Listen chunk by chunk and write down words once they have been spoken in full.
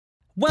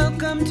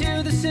Welcome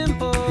to the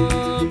Simple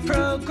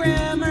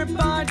Programmer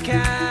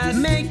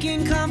Podcast,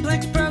 making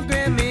complex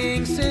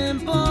programming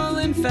simple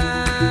and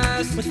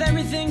fast, with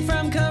everything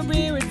from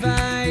career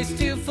advice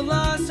to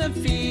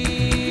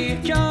philosophy.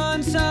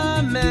 John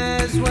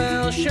Summers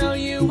will show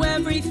you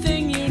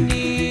everything you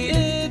need.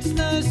 It's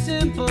the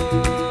Simple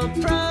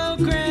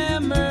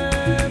Programmer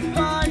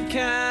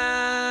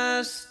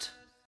Podcast.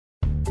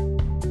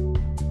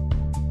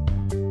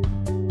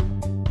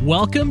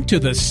 Welcome to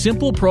the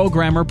Simple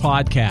Programmer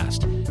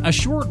Podcast, a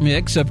short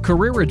mix of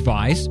career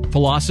advice,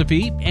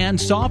 philosophy, and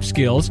soft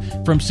skills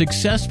from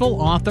successful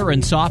author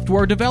and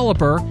software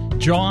developer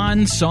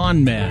John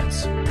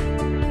Sonmez.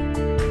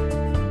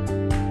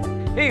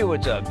 Hey,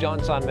 what's up? John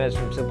Sonmez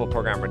from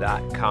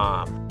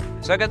SimpleProgrammer.com.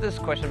 So I got this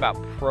question about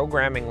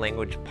programming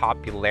language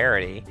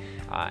popularity,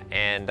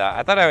 and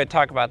I thought I would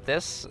talk about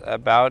this,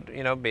 about,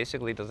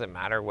 basically does it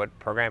matter what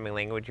programming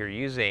language you're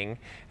using,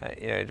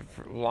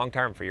 for long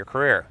term for your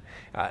career.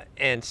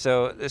 And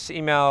so this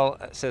email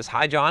says,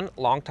 "Hi John,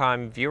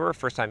 long-time viewer,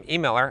 first-time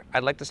emailer.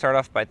 I'd like to start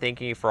off by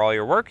thanking you for all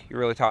your work. You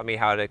really taught me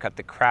how to cut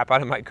the crap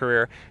out of my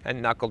career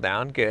and knuckle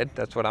down." Good,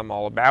 that's what I'm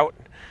all about.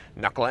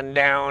 Knuckling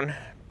down.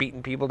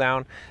 Beating people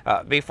down.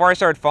 Before I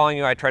started following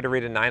you, I tried to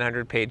read a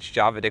 900-page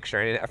Java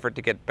dictionary in an effort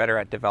to get better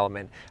at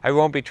development. I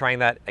won't be trying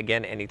that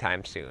again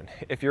anytime soon.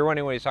 If you're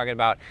wondering what he's talking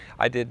about,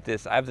 I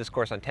have this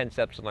course on 10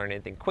 steps to learn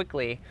anything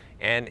quickly,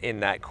 and in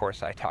that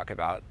course I talk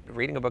about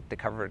reading a book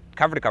cover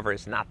to cover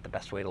is not the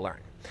best way to learn.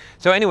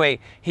 So anyway,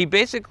 he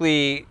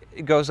basically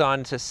goes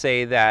on to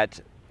say that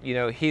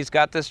he's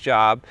got this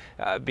job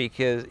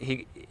because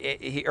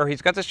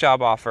he's got this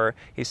job offer.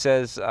 He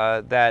says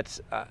that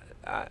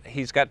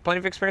he's got plenty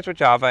of experience with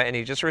Java, and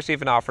he just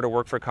received an offer to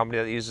work for a company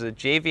that uses a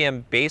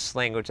JVM-based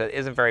language that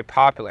isn't very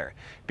popular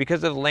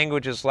because of the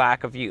language's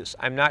lack of use.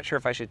 I'm not sure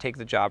if I should take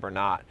the job or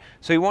not.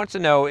 So he wants to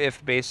know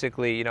if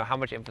basically, how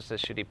much emphasis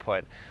should he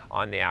put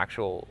on the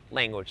actual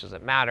language? Does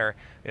it matter?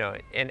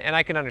 And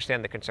I can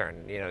understand the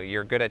concern.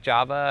 You're good at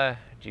Java.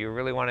 Do you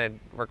really want to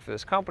work for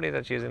this company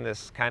that's using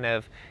this kind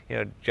of,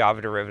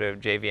 Java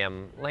derivative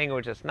JVM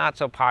language that's not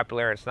so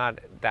popular? It's not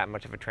that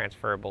much of a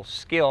transferable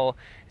skill.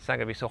 It's not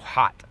going to be so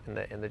hot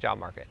in the job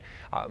market.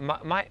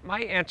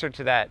 My answer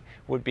to that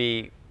would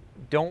be,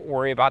 don't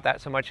worry about that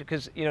so much,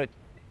 because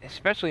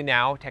especially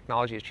now,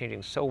 technology is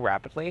changing so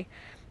rapidly,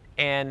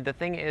 and the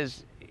thing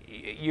is,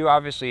 you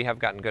obviously have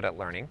gotten good at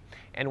learning,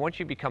 and once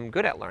you become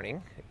good at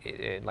learning,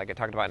 like I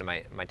talked about in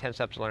my 10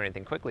 steps to learn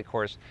anything quickly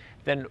course,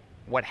 then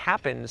what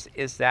happens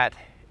is that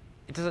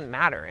it doesn't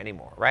matter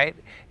anymore, right?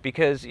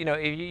 Because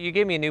if you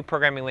gave me a new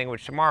programming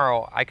language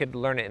tomorrow, I could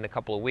learn it in a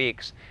couple of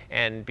weeks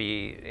and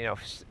be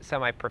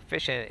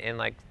semi-proficient in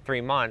like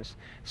 3 months.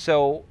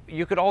 So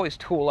you could always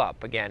tool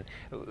up. Again,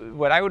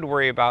 what I would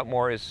worry about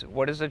more is,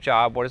 what is the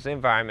job, what is the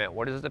environment,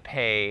 what is the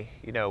pay,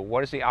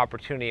 what is the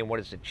opportunity, and what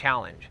is the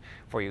challenge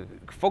for you.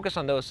 Focus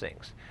on those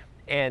things.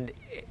 And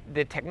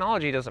the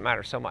technology doesn't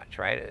matter so much,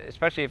 right?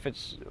 Especially if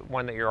it's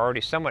one that you're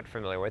already somewhat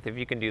familiar with. If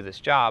you can do this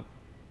job,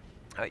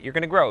 you're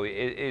going to grow.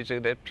 It's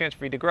a chance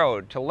for you to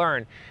grow, to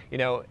learn.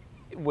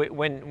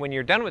 When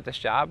you're done with this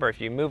job, or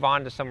if you move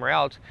on to somewhere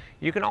else,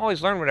 you can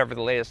always learn whatever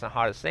the latest and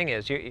hottest thing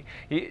is.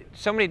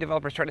 So many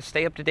developers try to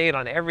stay up to date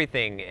on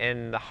everything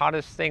and the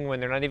hottest thing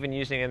when they're not even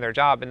using it in their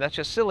job, and that's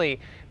just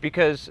silly,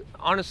 because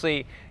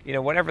honestly,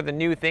 whatever the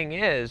new thing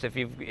is, if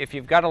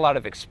you've got a lot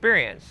of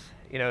experience,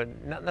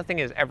 nothing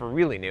is ever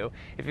really new.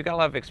 If you've got a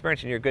lot of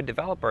experience and you're a good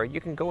developer,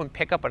 you can go and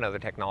pick up another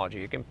technology.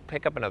 You can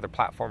pick up another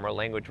platform or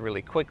language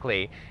really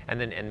quickly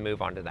and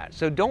move on to that.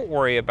 So don't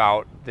worry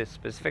about this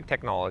specific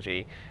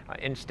technology.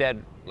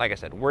 Instead, like I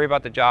said, worry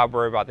about the job,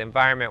 worry about the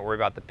environment, worry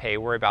about the pay,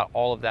 worry about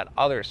all of that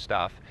other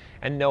stuff,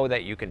 and know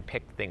that you can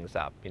pick things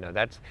up.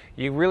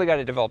 You really got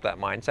to develop that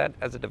mindset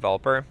as a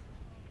developer,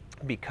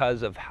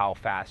 because of how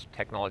fast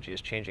technology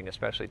is changing,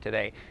 especially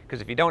today.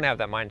 Because if you don't have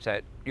that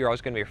mindset, you're always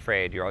going to be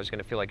afraid, you're always going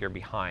to feel like you're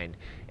behind,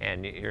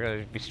 and you're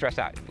going to be stressed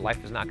out.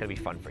 Life is not going to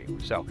be fun for you.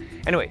 So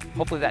anyway,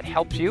 hopefully that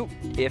helps you.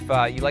 If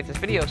you like this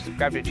video,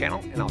 subscribe to the channel,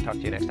 and I'll talk to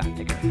you next time.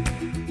 Take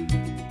care.